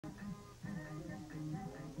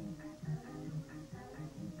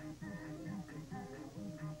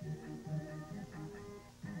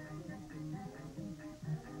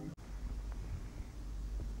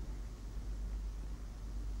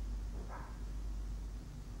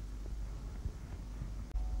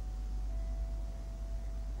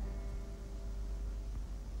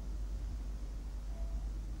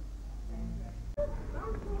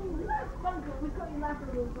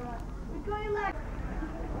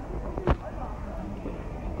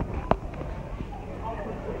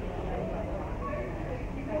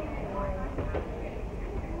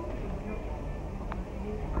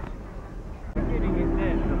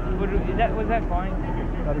Was that fine?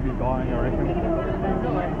 That'd be dying, I reckon.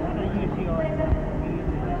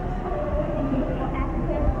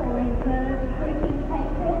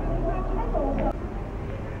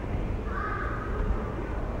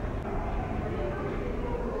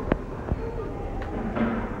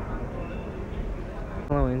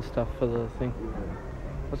 Halloween stuff for the thing.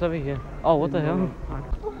 What's over here? Oh, what the hell?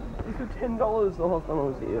 It's for $10 the last time I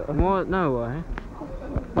was here. What? No way.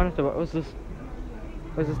 What's this?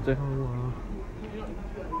 What's this do?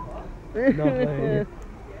 Nothing.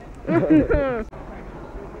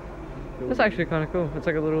 That's actually kind of cool. It's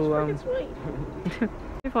like a little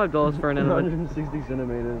 $25 for an animatronic. 160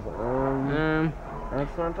 centimeters.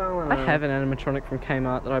 That's not I have an animatronic from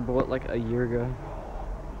Kmart that I bought like a year ago.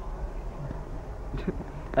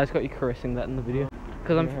 I just got you caressing that in the video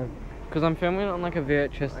because I'm filming it on like a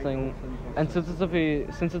VHS thing, and since it's a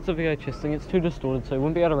VHS thing, it's too distorted, so you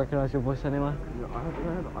wouldn't be able to recognize your voice anyway. Yeah, I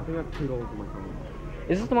think I have $2 in my phone.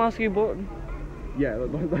 Is this the mask you bought? Yeah,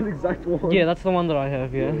 that exact one. Yeah, that's the one that I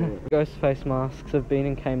have. Yeah. Ghost face masks have been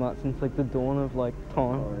in Kmart since like the dawn of like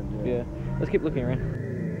time. Oh, yeah. Let's keep looking around.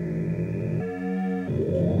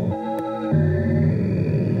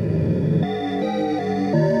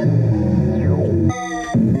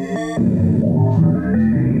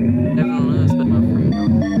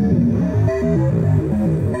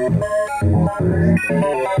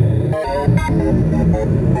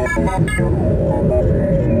 Thank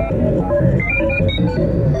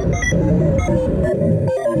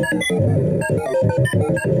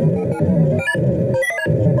you.